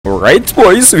Alright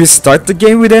boys, we start the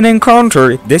game with an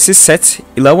encounter. This is set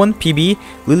 11 PB.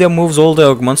 Lilia moves all the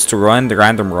augments to run the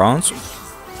random rounds.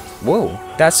 Whoa,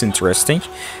 that's interesting.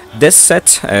 This set,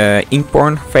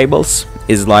 Inkborn Fables,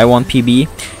 is live on PB.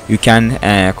 You can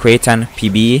create an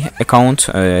PB account.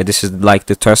 This is like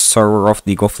the test server of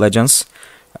League of Legends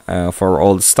for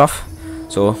all the stuff.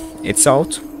 So it's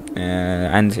out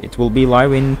and it will be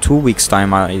live in 2 weeks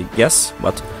time, I guess.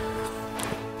 But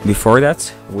before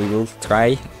that, we will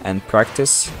try and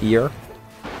practice here.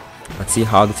 Let's see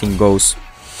how the thing goes.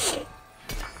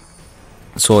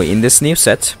 So in this new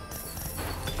set,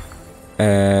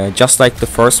 just like the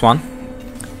first one,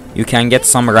 you can get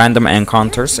some random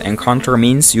encounters. Encounter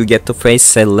means you get to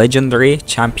face a legendary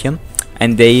champion,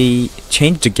 and they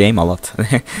change the game a lot.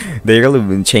 They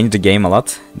really change the game a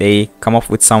lot. They come up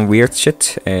with some weird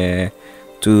shit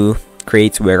to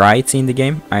create variety in the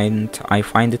game, and I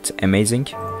find it amazing.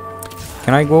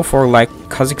 Can I go for like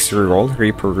Kha'Zix reroll,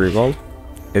 Reaper reroll?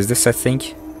 Is this a thing?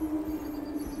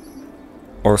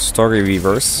 Or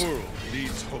Storyweavers?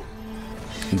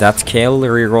 That Kale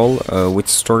reroll with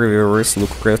Storyweavers look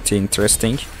pretty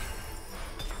interesting.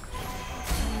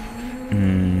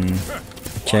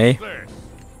 Okay.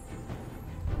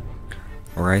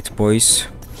 Alright boys.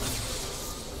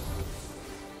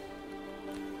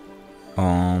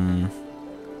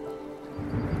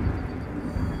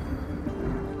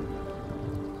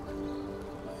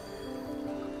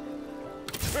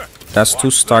 That's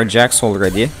 2-star jacks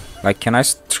already. Like, can I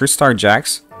 3-star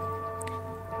jacks?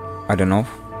 I don't know.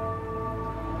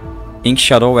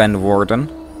 Inkshadow and Warden.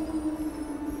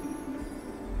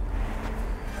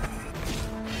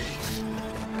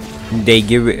 They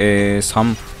give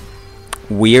some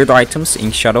weird items,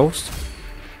 Inkshadows.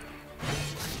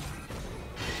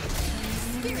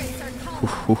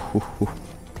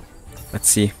 Let's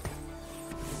see.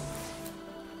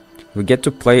 We get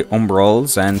to play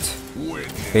Umbrals and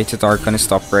Fated Arcanist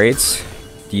upgrades.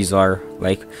 These are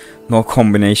like no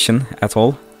combination at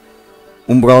all.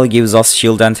 Umbral gives us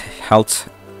shield and health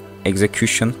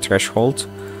execution threshold.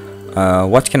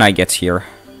 What can I get here?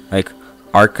 Like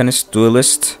Arcanist,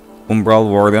 Duelist, Umbral,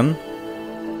 Warden.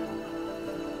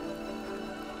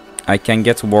 I can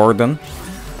get Warden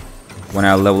when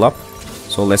I level up.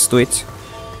 So let's do it.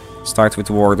 Start with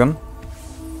Warden.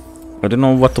 I don't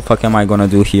know what the fuck am I gonna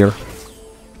do here.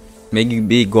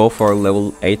 Maybe go for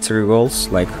level 8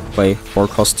 rerolls, like play 4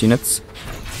 cost units.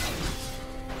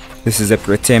 This is a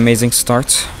pretty amazing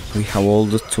start. We have all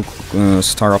the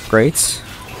 2-star upgrades.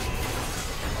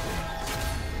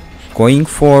 Going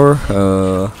for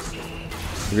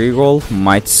reroll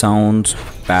might sound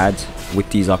bad with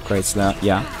these upgrades.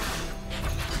 Yeah.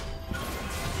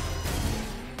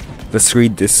 Let's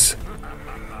read this.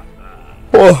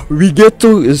 Oh, we get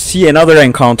to see another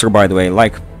encounter, by the way.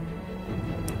 Like,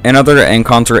 another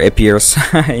encounter appears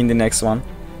in the next one.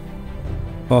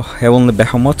 Oh, Heavenly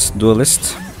Behemoth,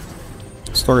 Duelist,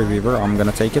 Storyweaver, I'm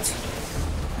gonna take it.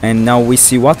 And now we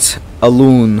see what? A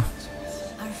loon.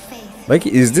 Like,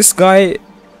 is this guy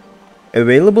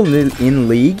available in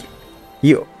League?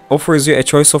 He offers you a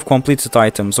choice of completed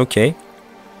items, okay.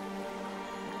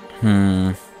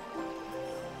 Can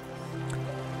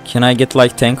I get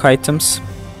like tank items?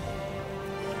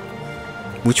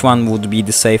 Which one would be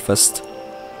the safest?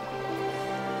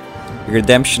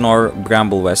 Redemption or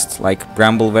Bramble Vest? Like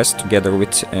Bramble Vest together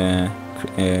with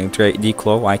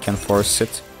Declaw, I can force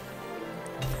it.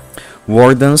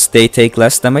 Wardens, they take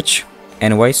less damage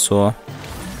anyway, so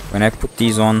when I put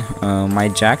these on my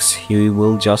jacks, he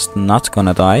will just not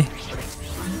gonna die.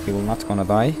 He will not gonna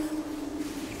die.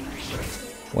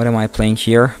 What am I playing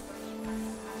here?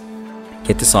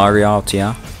 Get this Aria out,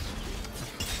 yeah.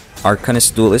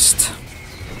 Arcanist, Duelist.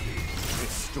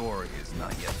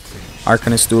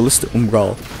 Arcanist, Duelist,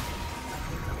 Umbral.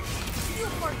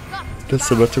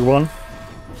 That's a better one.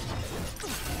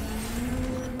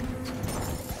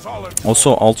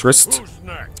 Also Altruist.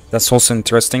 That's also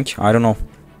interesting. I don't know.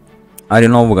 I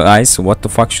don't know guys, what the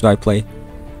fuck should I play?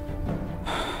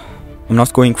 I'm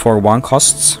not going for 1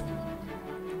 costs.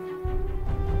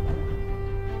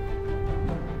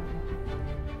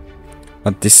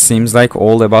 But this seems like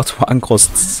all about 1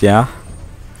 costs, yeah?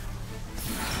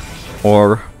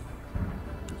 Or...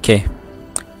 okay.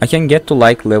 I can get to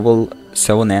like level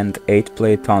 7 and 8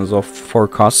 play tons of 4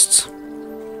 costs.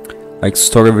 Like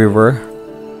Storyweaver.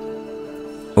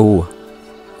 Oh.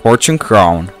 Fortune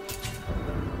Crown.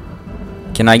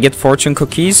 Can I get Fortune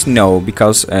Cookies? No,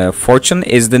 because Fortune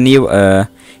is the new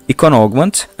icon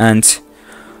augment, and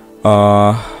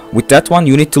with that one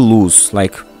you need to lose.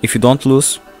 Like, if you don't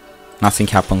lose, nothing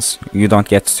happens. You don't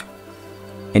get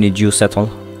any juice at all.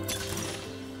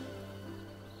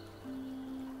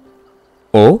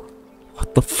 Oh,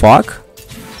 what the fuck?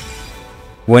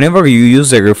 Whenever you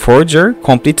use a Reforger,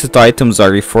 completed items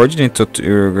are reforged into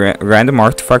random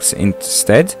artifacts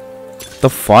instead. The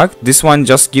fuck? This one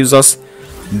just gives us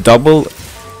double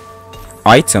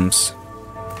items.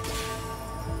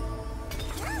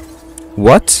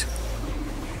 What?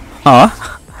 Huh?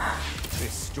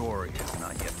 This story is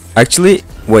not yet. Actually,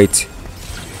 wait.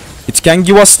 It can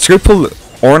give us triple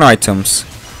ORNN items.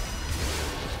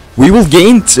 We will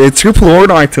gain triple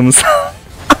ORNN items.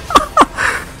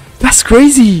 That's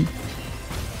crazy.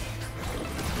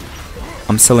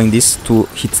 I'm selling this to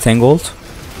hit 10 gold.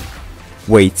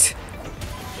 Wait.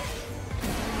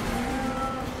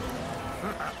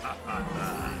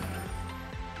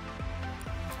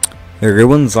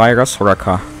 Ribbon Zyra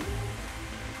Soraka.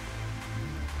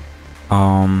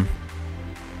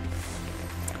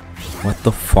 What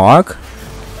the fuck?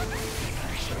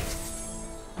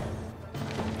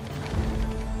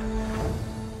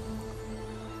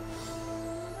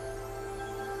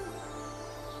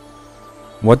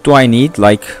 What do I need?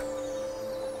 Like,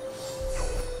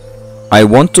 I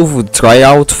want to try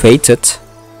out Fated,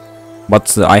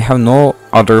 but I have no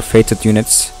other Fated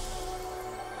units.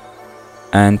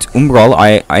 And Umbral,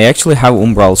 I actually have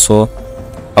Umbral, so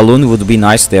Alone would be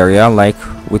nice there, yeah, like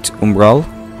with Umbral.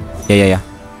 Yeah.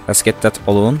 Let's get that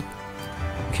Alone.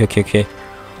 Okay.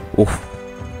 Oh,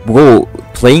 bro,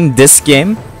 playing this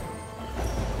game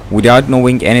without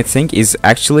knowing anything is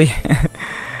actually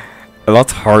a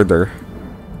lot harder.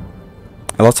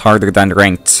 A lot harder than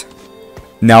ranked.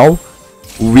 Now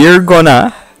we're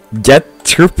gonna get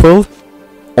triple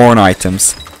ORNN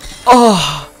items.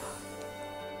 Oh,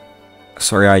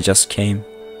 sorry, I just came.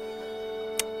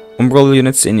 Umbral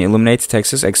units in Illuminate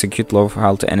Texas execute low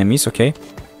health enemies. Okay.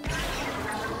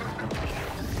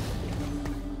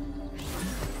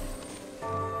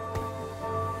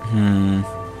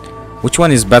 Which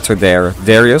one is better there?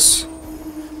 Darius?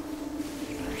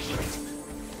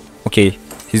 Okay,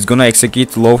 he's gonna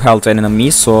execute low health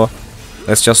enemies, so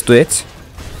let's just do it.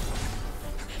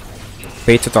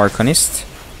 Fated Arcanist.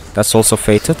 That's also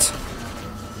Fated.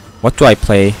 What do I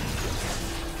play?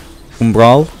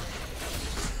 Umbral?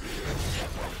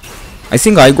 I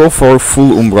think I go for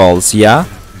full Umbrals, yeah?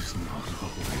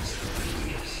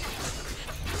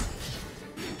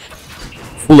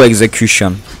 Full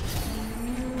execution.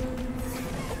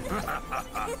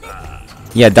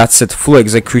 Yeah, that's it. Full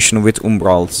execution with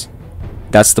Umbrals.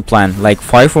 That's the plan. Like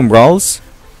 5 Umbrals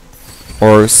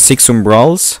or 6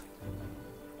 Umbrals.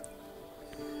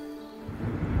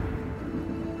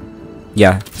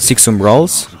 Yeah, 6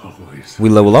 Umbrals. We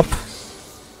level up.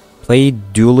 Play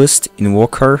Duelist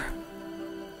Invoker.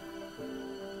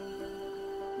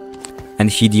 And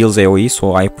he deals AoE,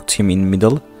 so I put him in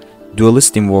middle.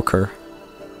 Duelist Invoker.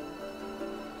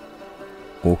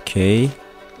 Okay.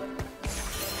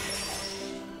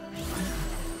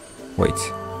 Wait.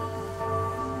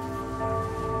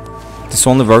 This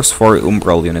only works for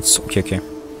Umbral units. Okay.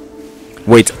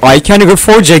 Wait, I can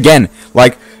reforge again.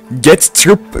 Like, get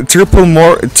triple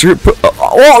more.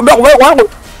 Oh no! Wait,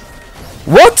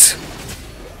 what?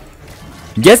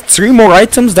 Get 3 more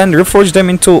items, then reforge them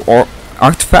into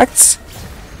artifacts.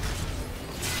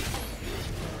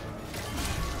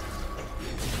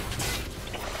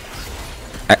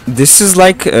 This is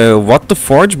like What the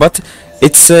Forge, but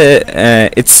it's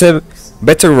a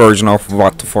better version of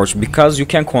What the Forge, because you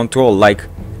can control, like,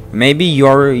 maybe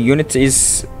your unit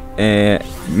is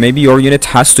maybe your unit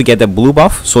has to get a blue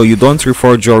buff, so you don't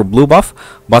reforge your blue buff,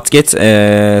 but get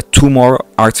 2 more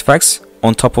artifacts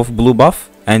on top of blue buff,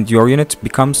 and your unit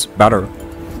becomes better.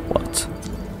 What?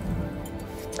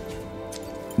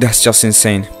 That's just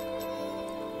insane.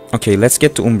 Okay, let's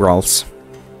get to Umbrals.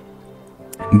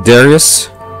 Darius,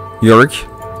 Yorick.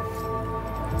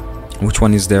 Which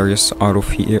one is Darius out of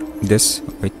here? This?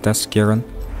 Wait, that's Garen.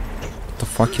 What the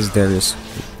fuck is Darius?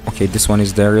 Okay, this one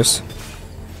is Darius.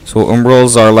 So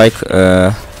Umbrals are like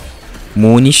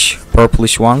moonish,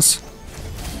 purplish ones.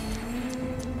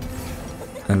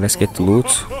 And let's get the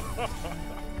loot.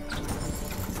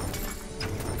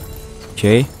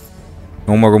 Okay.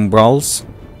 No more Umbrals.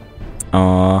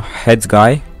 Head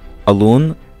guy.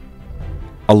 Alun,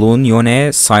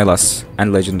 Yone, Silas,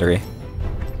 and Legendary.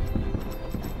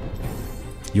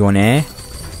 Yone,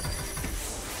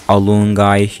 Alun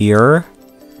guy here,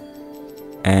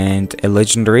 and a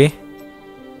Legendary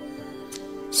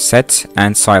Sett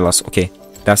and Silas. Okay,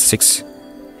 that's 6.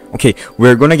 Okay,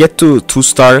 we're gonna get to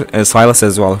 2-star Silas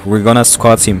as well. We're gonna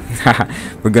squat him.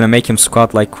 We're gonna make him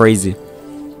squat like crazy.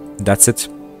 That's it.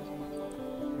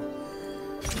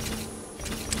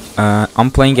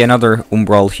 I'm playing another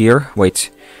Umbral here. Wait.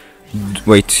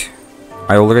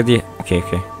 I already... Okay,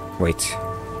 okay. Wait.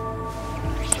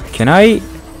 Can I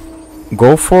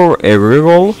go for a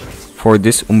reroll for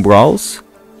this Umbrals?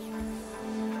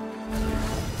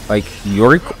 Like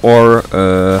Yorick or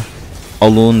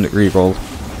Alun reroll?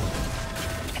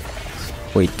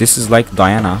 Wait, this is like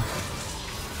Diana.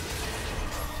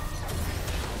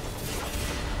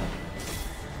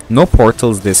 No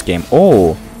portals this game.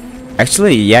 Oh,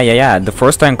 actually, yeah. The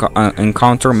first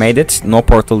encounter made it. No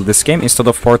portal this game. Instead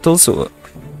of portals,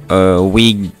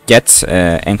 we get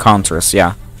encounters.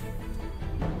 Yeah.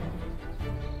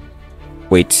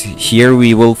 Wait, here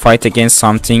we will fight against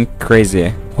something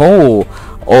crazy. Oh,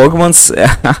 augments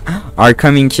are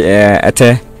coming at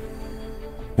a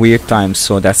weird time.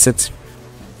 So that's it.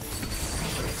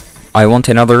 I want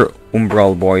another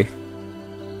Umbral boy.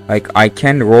 Like, I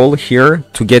can roll here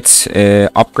to get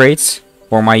upgrades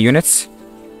for my units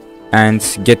and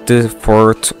get the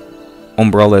fourth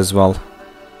Umbral as well.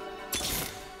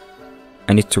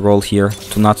 I need to roll here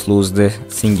to not lose the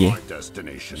thingy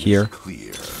here.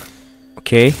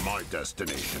 Okay. My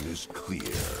destination is clear.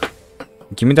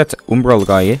 Give me that Umbral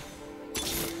guy.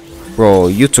 Bro,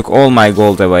 you took all my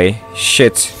gold away.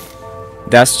 Shit.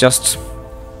 That's just...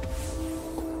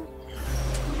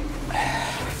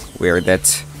 weird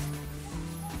that...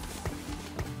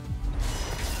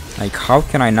 Like, how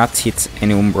can I not hit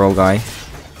any Umbral guy?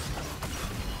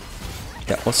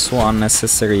 That was so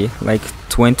unnecessary. Like,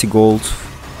 20 gold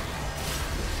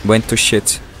went to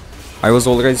shit. I was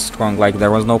already strong, like,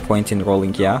 there was no point in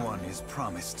rolling, yeah?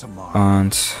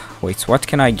 And, wait, what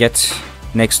can I get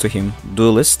next to him?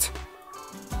 Duelist?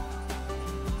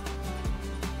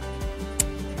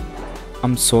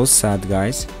 I'm so sad,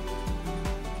 guys.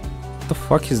 What the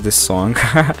fuck is this song?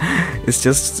 It's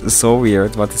just so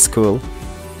weird, but it's cool.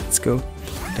 Let's go.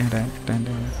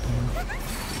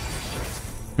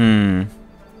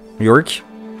 Yorick?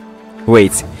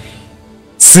 Wait.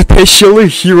 Special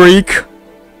heroic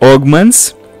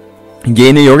augments.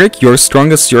 Gain a Yorick. Your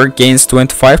strongest Yorick gains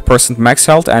 25% max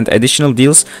health and additional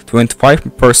deals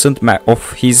 25%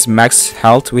 of his max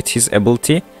health with his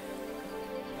ability.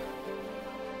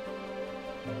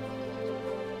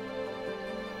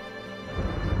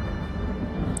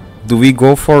 Do we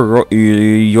go for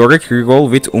Yorick reroll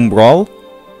with Umbral?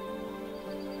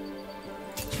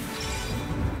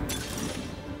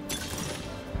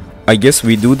 I guess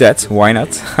we do that, why not?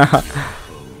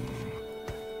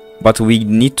 But we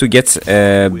need to get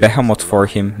a Behemoth for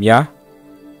him, yeah?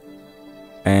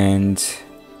 And...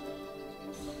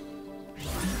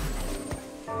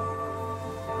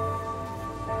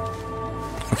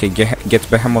 okay, get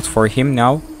Behemoth for him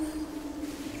now.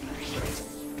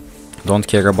 Don't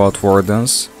care about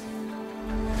wardens.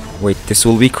 Wait, this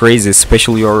will be crazy.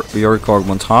 Special Yorick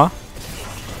augment, huh?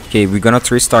 Okay, we're gonna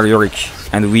 3-star Yorick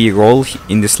and we roll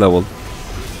in this level.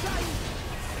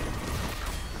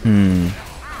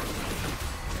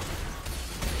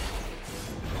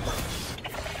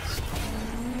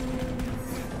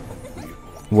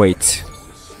 Wait.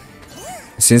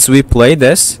 Since we play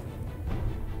this,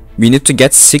 we need to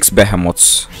get 6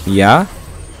 Behemoths. Yeah?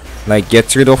 Like,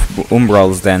 get rid of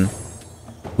Umbrals then.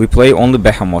 We play only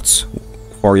Behemoths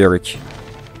for Yorick.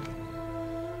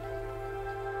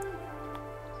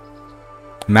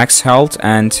 Max health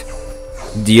and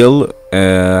deal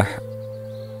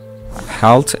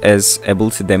health as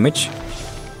ability damage.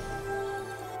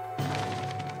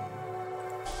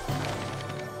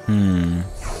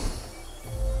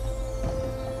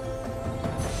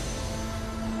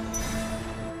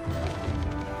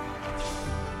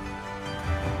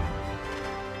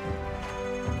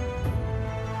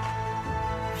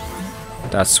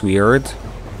 That's weird.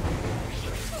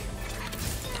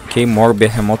 Okay, more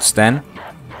Behemoths then.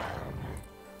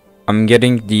 I'm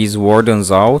getting these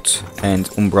Wardens out and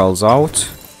Umbrals out.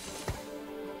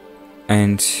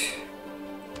 And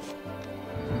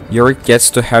Yorick gets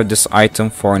to have this item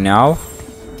for now.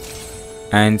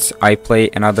 And I play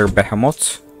another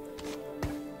Behemoth.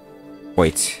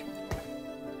 Wait.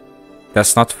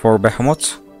 That's not for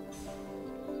Behemoth.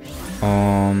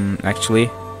 Actually.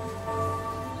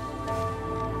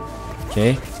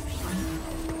 Okay.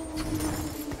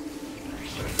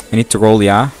 I need to roll,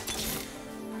 yeah.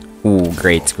 Ooh,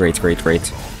 great.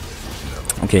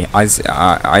 Okay,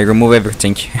 I remove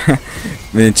everything.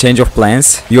 With a change of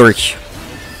plans. Yorick.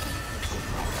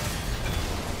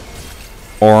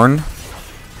 Ornn.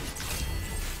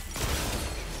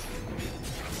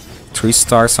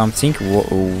 3-star something.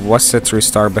 What's a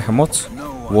 3-star Behemoth?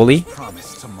 Wooly.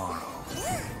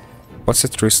 What's a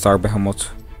 3-star Behemoth?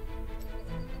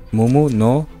 Mumu?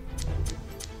 No.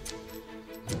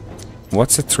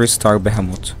 What's a 3-star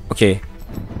Behemoth? Okay.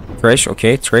 Thresh,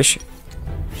 okay, Thresh.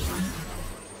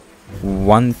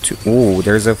 1, 2. Oh,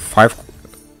 there's a 5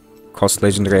 cost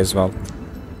legendary as well.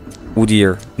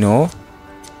 Udyr. No.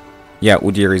 Yeah,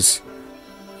 Udyr is.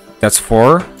 That's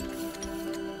 4.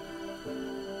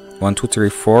 1, 2, 3,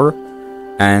 4.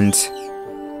 And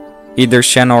either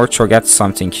Shen or Cho gets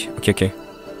something. Okay, okay.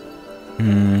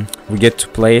 We get to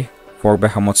play 4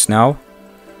 behemoths now.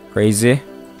 Crazy.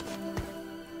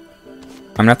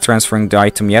 I'm not transferring the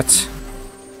item yet.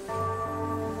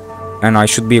 And I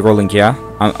should be rolling, yeah.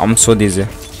 I'm so dizzy.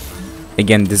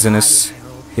 Again, dizziness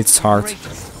hits hard.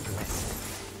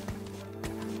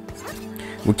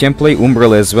 We can play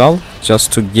Umbral as well,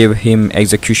 just to give him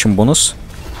execution bonus.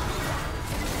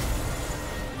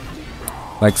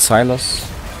 Like Silas.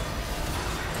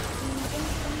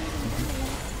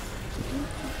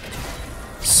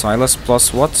 Silas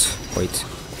plus what? Wait.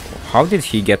 How did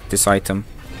he get this item?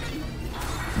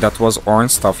 That was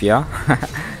orange stuff, yeah?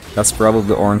 That's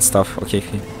probably orange stuff. Okay.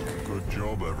 Good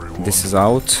job, everyone. This is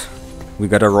out. We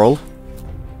gotta roll.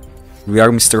 We are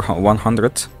Mr.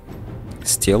 100.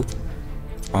 Still.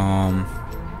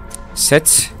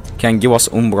 Set can give us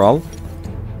Umbral.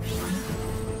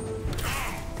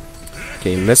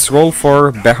 Okay, let's roll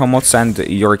for Behemoths and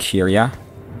Yorick here, yeah?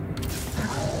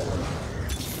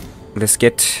 Let's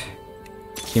get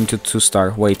him to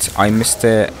 2-star. Wait, I missed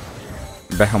the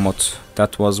Behemoth.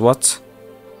 That was what?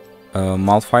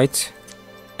 Malphite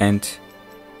and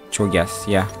Cho'Gath,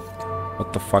 yeah.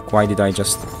 What the fuck, why did I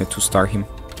just 2-star him?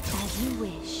 As you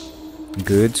wish.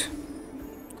 Good.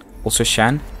 Also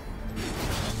Shan.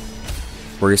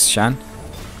 Where is Shan?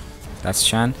 That's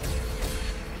Shan.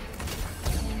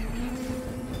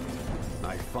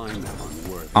 I find them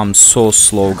unworthy. I'm so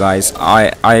slow, guys.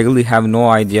 I really have no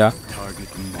idea.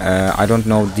 I don't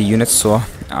know the units, so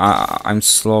I'm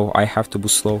slow. I have to be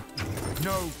slow.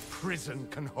 No prison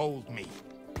can hold me.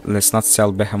 Let's not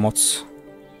sell behemoths.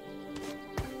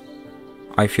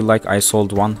 I feel like I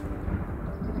sold one.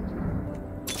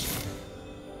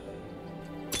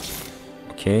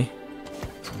 Okay.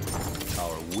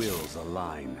 Our wills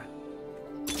align.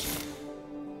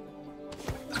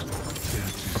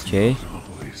 Okay. Our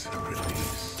wills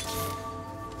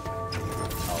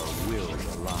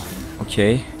align.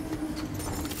 Okay.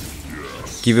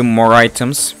 Give him more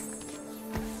items.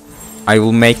 I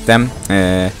will make them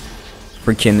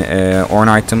freaking ORNN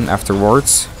item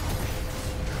afterwards.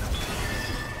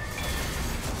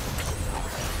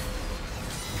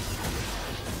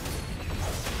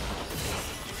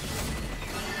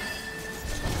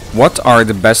 What are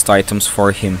the best items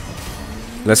for him?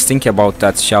 Let's think about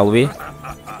that, shall we?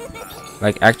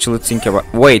 Like, actually think about...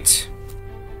 Wait!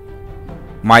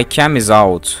 My cam is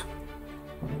out.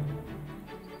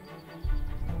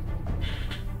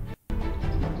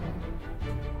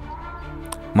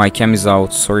 My cam is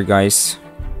out, sorry guys.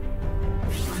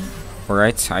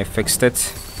 Alright, I fixed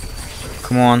it.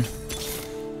 Come on.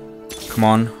 Come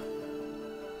on.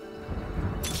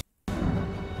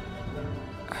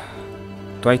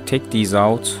 Do I take these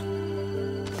out?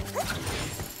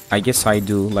 I guess I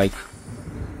do, like...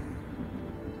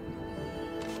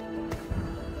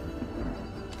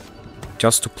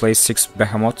 Just to play 6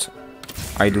 behemoth,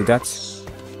 I do that.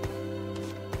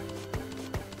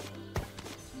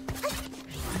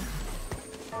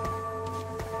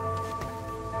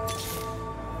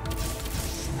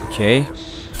 Okay.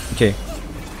 Okay.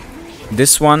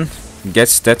 This one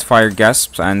gets Deathfire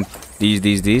Gasps and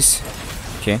these.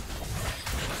 Okay.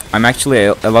 I'm actually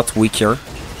a lot weaker.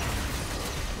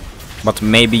 But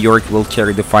maybe Yorick will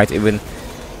carry the fight even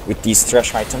with these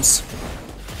trash items.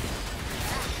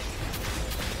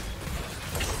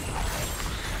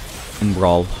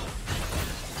 Umbral.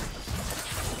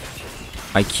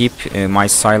 I keep my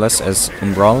Silas as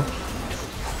Umbral.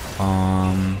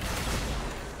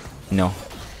 No.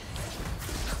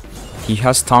 He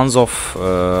has tons of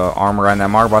armor and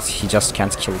MR, but he just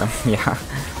can't kill them. Yeah.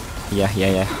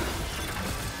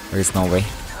 There is no way.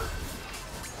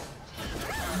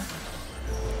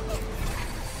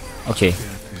 Okay.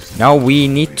 Now we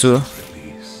need to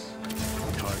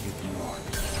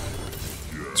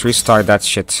 3-star that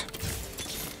shit.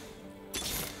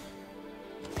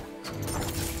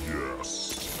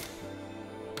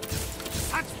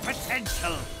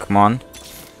 Come on.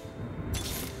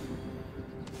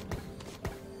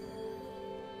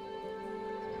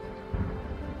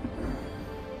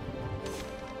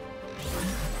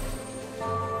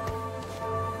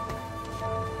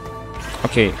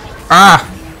 Okay.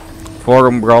 4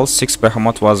 Umbral, 6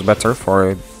 Behemoth was better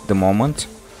for the moment.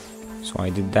 So I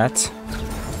did that.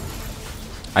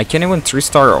 I can even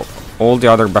 3-star all the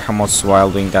other Behemoths while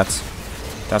doing that.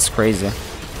 That's crazy.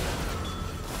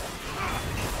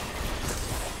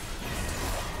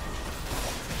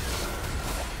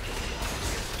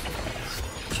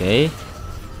 Okay.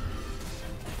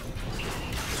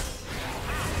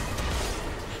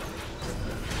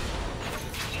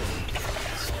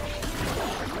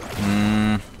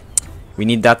 We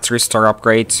need that 3-star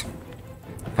upgrade.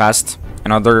 Fast.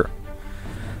 An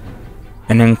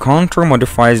encounter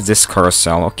modifies this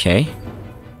carousel. Okay.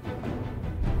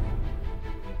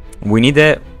 We need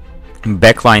a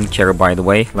backline carry, by the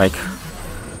way. Like,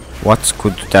 what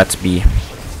could that be?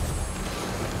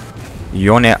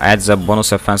 Yone adds a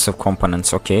bonus offensive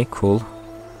components. Okay, cool.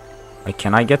 Like,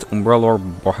 can I get Umbral or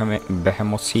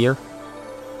Behemoth here?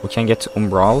 We can get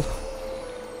Umbral.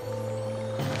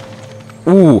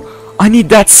 Ooh, I need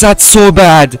that set so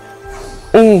bad.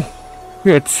 Oh,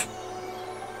 shit.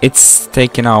 It's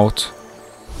taken out.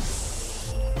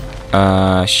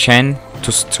 Shen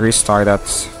to 3-star that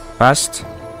fast.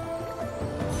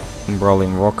 Umbral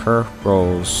Invoker,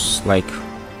 bros, like,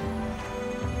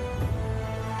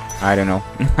 I don't know.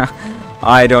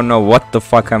 I don't know what the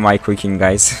fuck am I cooking,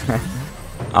 guys.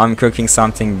 I'm cooking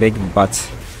something big,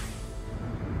 but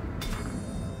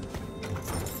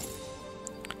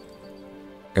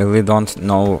really don't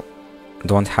know,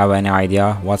 don't have any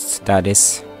idea what that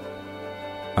is.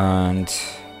 And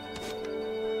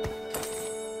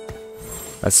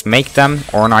let's make them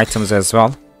ORNN items as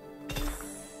well.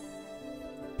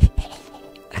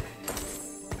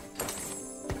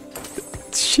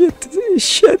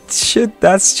 Shit,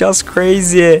 that's just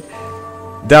crazy.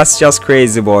 That's just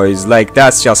crazy, boys. Like,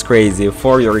 that's just crazy.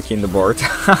 4 Yorick in the board.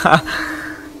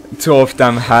 2 of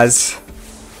them has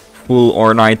full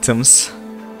ORNN items.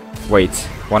 Wait,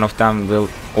 one of them will...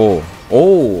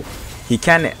 Oh, he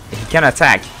can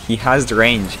attack. He has the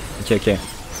range. Okay.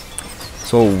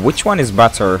 So which one is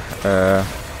better?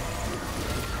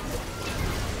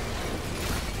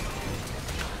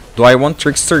 Do I want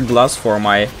Trickster Glass for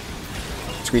my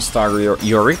 3-star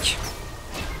Yorick?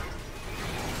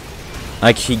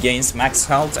 Like, he gains max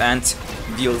health and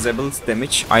deals ability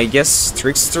damage. I guess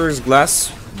Trickster's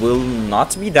Glass will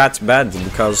not be that bad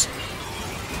because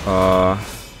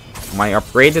my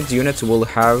upgraded unit will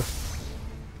have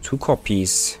 2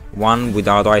 copies, one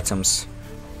without items.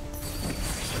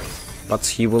 But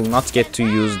he will not get to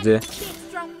use the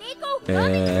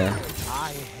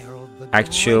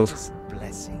actual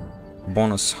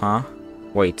bonus, huh?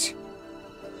 Wait.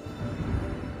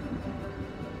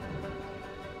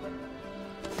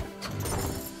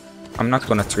 I'm not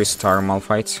gonna 3-star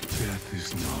Malphite. Death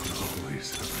is not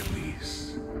always a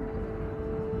release.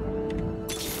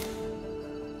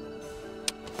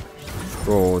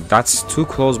 Bro, that's too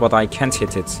close, but I can't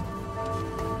hit it.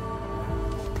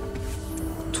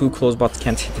 Too close, but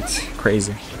can't hit it.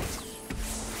 Crazy.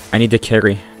 I need a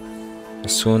carry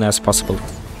as soon as possible.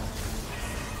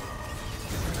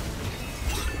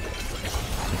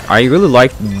 I really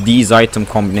like these item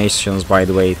combinations, by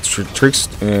the way.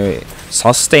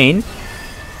 Sustain,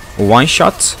 one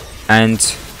shot, and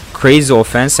crazy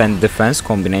offense and defense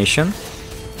combination.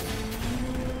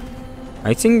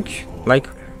 I think, like,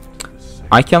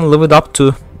 I can live it up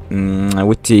to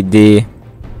with the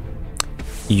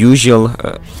usual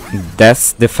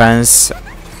death, defense,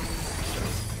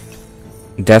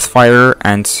 death fire,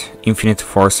 and infinite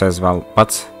force as well.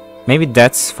 But maybe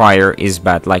death fire is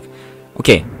bad. Like,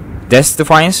 okay, death,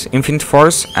 defiance, infinite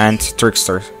force, and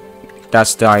trickster.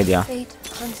 That's the idea. Fate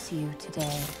hunts you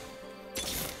today.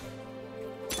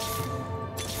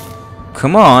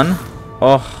 Come on.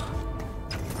 Oh,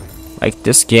 like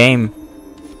this game.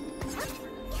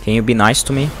 Can you be nice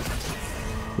to me?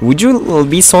 Would you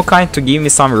be so kind to give me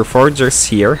some reforgers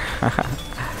here?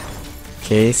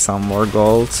 Okay, some more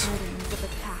gold.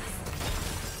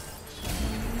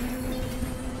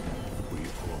 We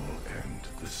all end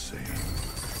the same.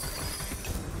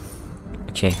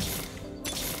 Okay.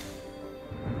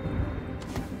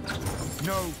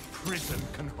 No prison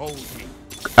can hold me.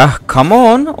 Come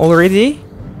on already.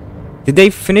 Did they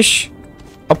finish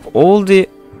up all the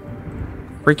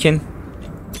freaking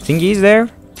thingies there?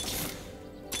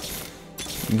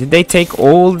 Did they take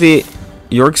all the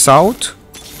Yorks out?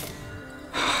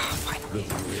 Finally.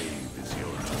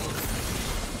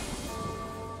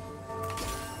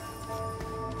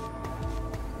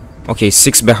 Okay,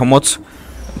 6 Behemoth,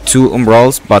 2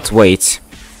 Umbrals, but wait.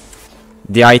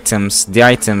 The items.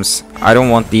 I don't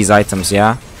want these items,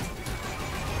 yeah?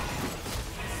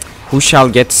 Who shall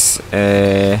get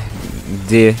the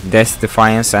Death,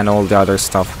 Defiance, and all the other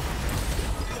stuff?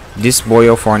 This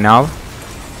boyo for now.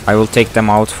 I will take them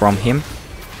out from him.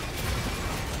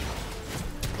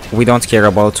 We don't care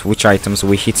about which items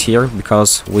we hit here,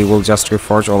 because we will just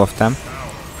reforge all of them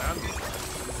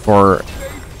for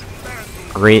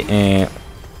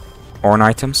ORNN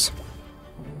items.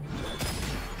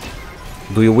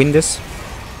 Do you win this?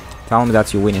 Tell me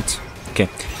that you win it. Okay.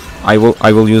 I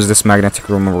will use this magnetic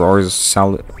remover or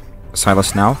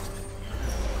Silas now.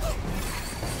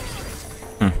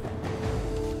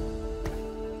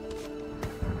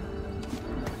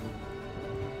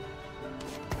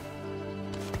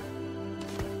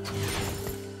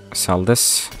 Sell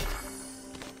this.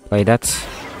 Play that.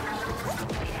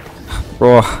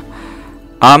 Bro,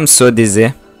 I'm so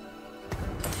dizzy.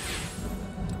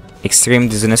 Extreme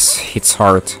dizziness hits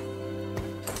hard.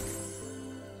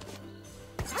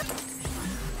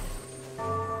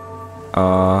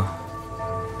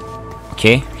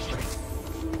 Okay.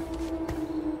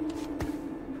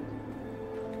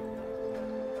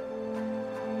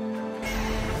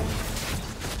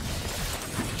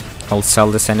 I'll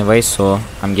sell this anyway, so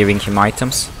I'm giving him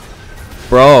items.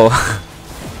 Bro!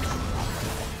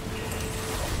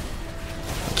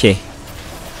 Okay.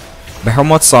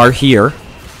 Behemoths are here.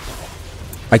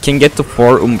 I can get to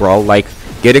 4 Umbral, like,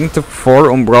 getting to 4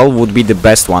 Umbral would be the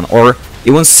best one. Or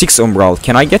even 6 Umbral.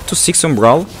 Can I get to 6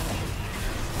 Umbral?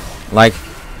 Like,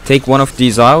 take one of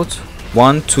these out.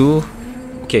 1, 2...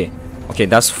 Okay. Okay,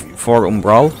 that's 4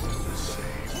 Umbral.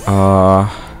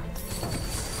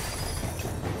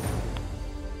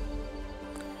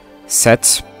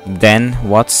 Set, then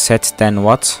what? Set, then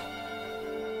what?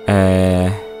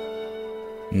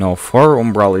 No, 4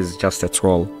 Umbral is just a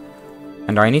troll.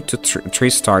 And I need to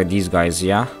 3-star these guys,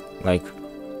 yeah? Like...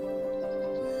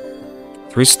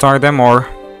 3-star them or...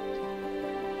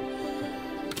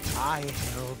 I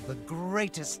held the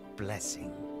greatest blessing.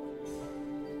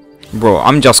 Bro,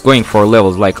 I'm just going for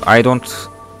levels, like, I don't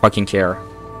fucking care.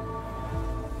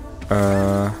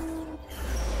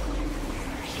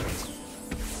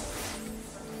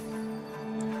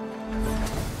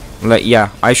 Like, yeah,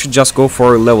 I should just go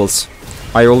for levels.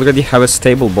 I already have a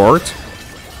stable board.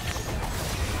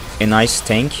 A nice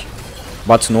tank.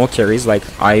 But no carries, like,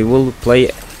 I will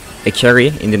play a carry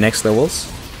in the next levels.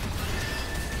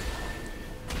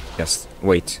 Yes,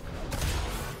 wait.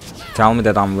 Tell me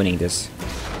that I'm winning this.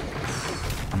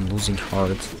 I'm losing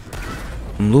hard.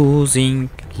 I'm losing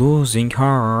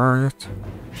hard.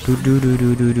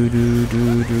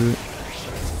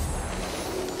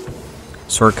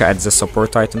 Sorka adds a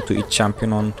support item to each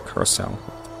champion on carousel.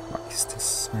 What is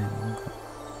this, man?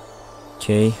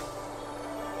 Okay.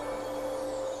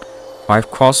 5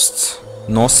 costs,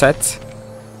 no set.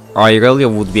 Irelia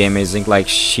would be amazing, like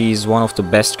she's one of the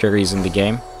best carries in the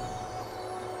game.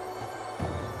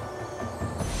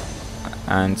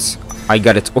 And I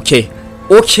got it. Okay.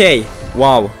 Okay.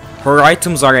 Wow. Her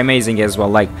items are amazing as well,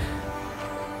 like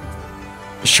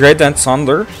Shred and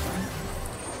Thunder.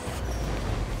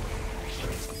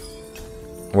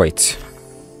 Wait.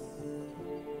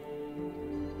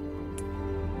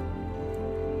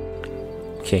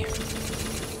 Okay.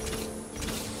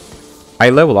 I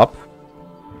level up.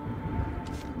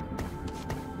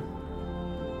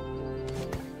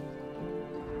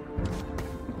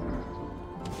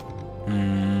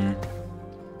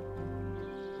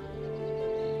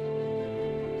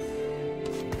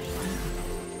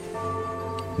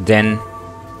 Then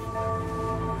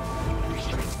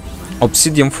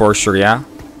Obsidian for sure, yeah.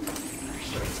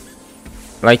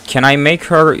 Like, can I make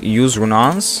her use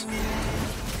Runans?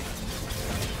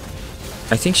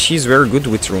 I think she's very good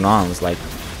with Runans, like.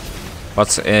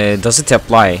 But does it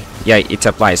apply? Yeah, it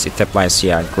applies. It applies.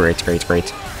 Yeah, great, great,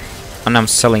 great. And I'm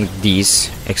selling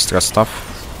these extra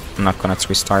stuff. I'm not gonna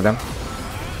restart them.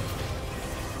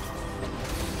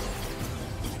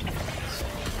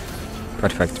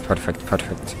 Perfect, perfect,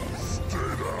 perfect.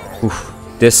 Oof.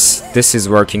 This is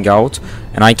working out,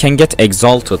 and I can get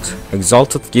Exalted.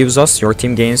 Exalted gives us your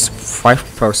team gains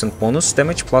 5% bonus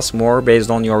damage plus more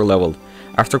based on your level.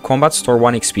 After combat, store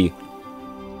 1 XP.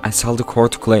 I sell the core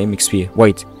to claim XP.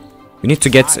 Wait, we need to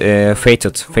get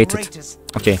fated. Fated.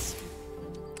 Okay.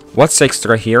 What's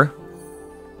extra here?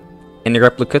 Any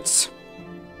replicates?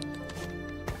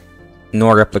 No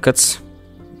replicates.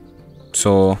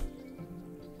 So.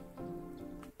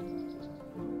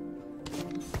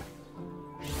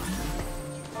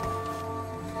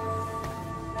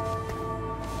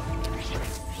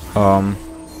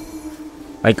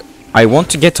 Like, I want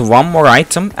to get one more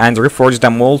item and reforge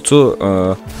them all to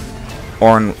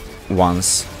ORNN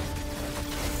ones.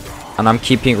 And I'm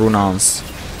keeping Runans.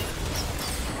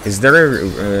 Is there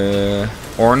a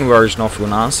ORNN version of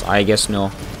Runans? I guess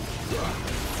no.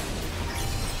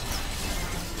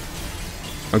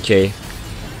 Okay.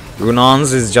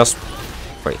 Runans is just...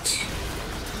 Wait.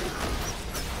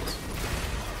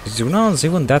 Is Runans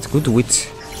even that good with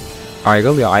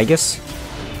Irelia? I guess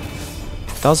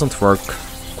it doesn't work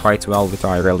quite well with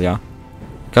Irelia.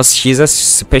 Because she's a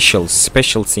special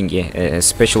thingy, a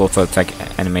special auto attack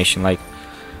animation, like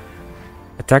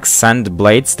attacks sand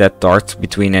blades that dart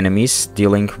between enemies,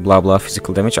 dealing blah blah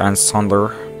physical damage, and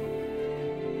thunder.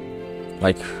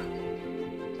 Like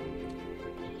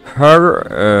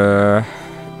her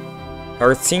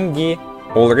thingy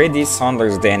already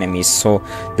thunders the enemies, so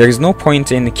there is no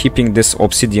point in keeping this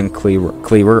obsidian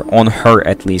cleaver on her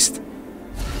at least.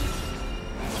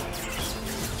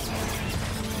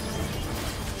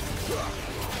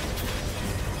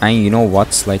 And you know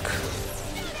what's like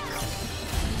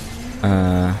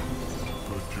Good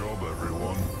job,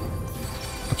 everyone.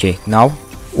 okay, now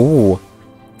ooh,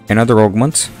 another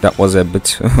augment. That was a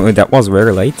bit that was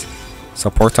very late.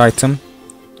 Support item,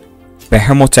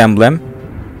 behemoth emblem.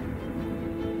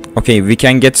 Okay, we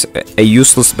can get a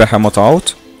useless behemoth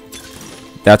out.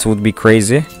 That would be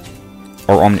crazy.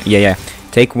 Or yeah,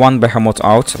 take one behemoth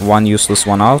out, one useless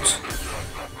one out,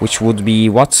 which would be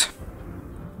what?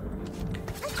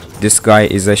 This guy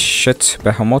is a shit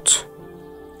behemoth.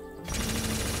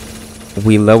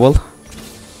 We level,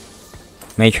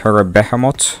 make her a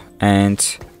behemoth,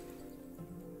 and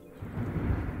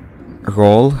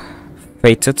roll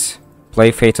fated,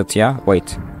 play fated. Yeah,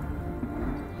 wait,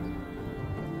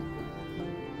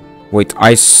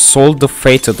 I sold the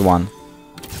fated one.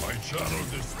 I channel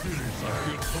the spirits I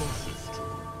feel closest to.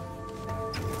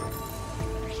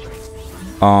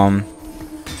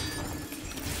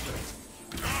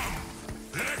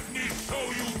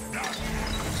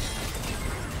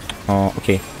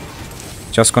 Okay,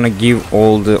 just gonna give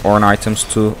all the ORNN items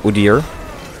to Udyr.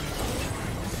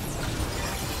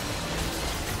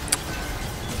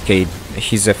 Okay,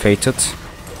 he's a fated.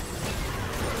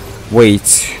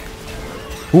 Wait,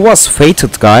 who was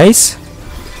fated, guys?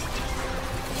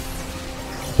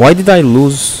 Why did I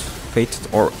lose fated?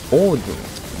 Or oh,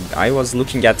 I was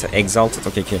looking at exalted.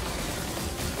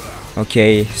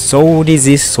 Okay, so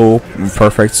dizzy, so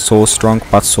perfect, so strong,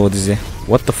 but so dizzy.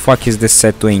 What the fuck is this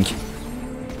set doing?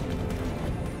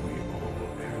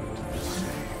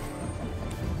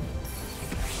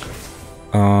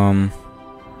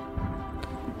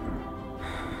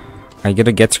 I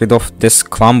gotta get rid of this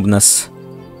clumpness.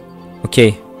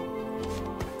 Okay.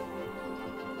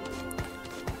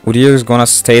 Udyr is gonna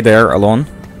stay there alone.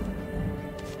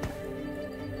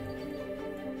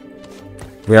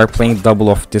 We are playing double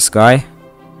of this guy.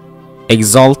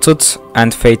 Exalted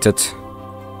and fated.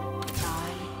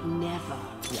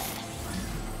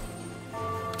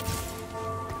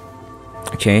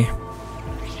 Okay.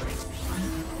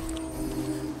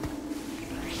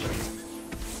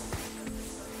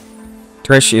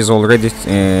 Thresh is already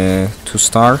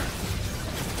 2-star.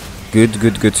 Good.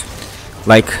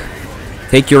 Like,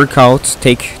 take Yorick out,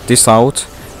 take this out.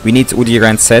 We need Udyr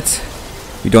and Sett.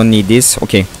 We don't need this.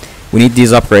 Okay, we need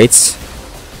these upgrades.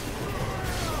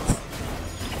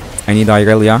 I need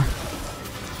Irelia.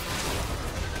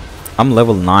 I'm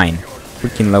level 9.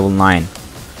 Freaking level 9.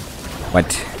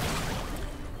 What?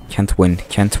 Can't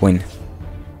win.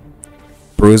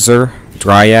 Bruiser,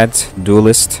 Dryad,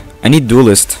 Duelist. I need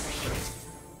Duelist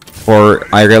for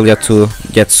Irelia to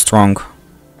get strong.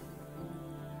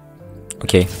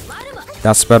 Okay,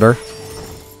 that's better.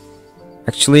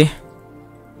 Actually,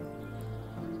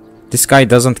 this guy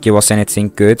doesn't give us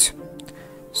anything good.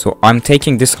 So I'm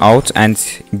taking this out and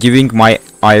giving my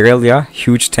Irelia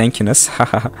huge tankiness.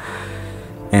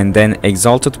 And then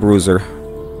Exalted Bruiser.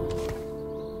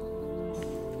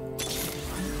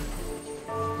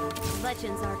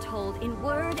 Legends are told in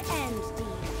word and deed.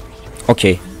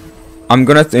 Okay, I'm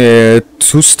gonna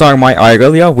 2-star my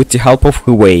Irelia with the help of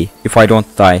Hwei if I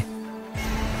don't die.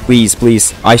 Please,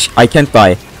 I can't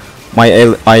die. My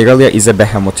Irelia is a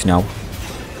behemoth now.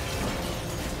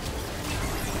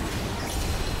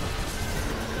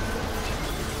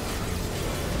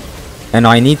 And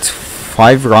I need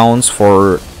 5 rounds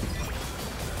for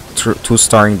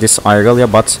 2-starring this Irelia,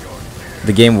 but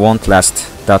the game won't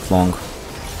last that long.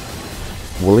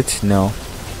 Will it? No.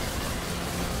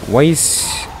 Why is...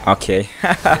 Okay.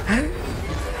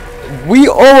 We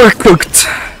overcooked.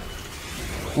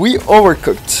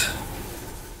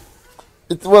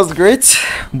 It was great,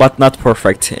 but not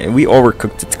perfect. We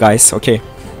overcooked it, guys. Okay.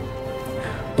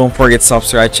 Don't forget to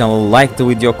subscribe channel, like the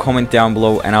video, comment down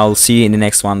below, and I'll see you in the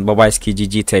next one. Bye bye, ski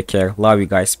GG, take care. Love you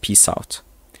guys. Peace out.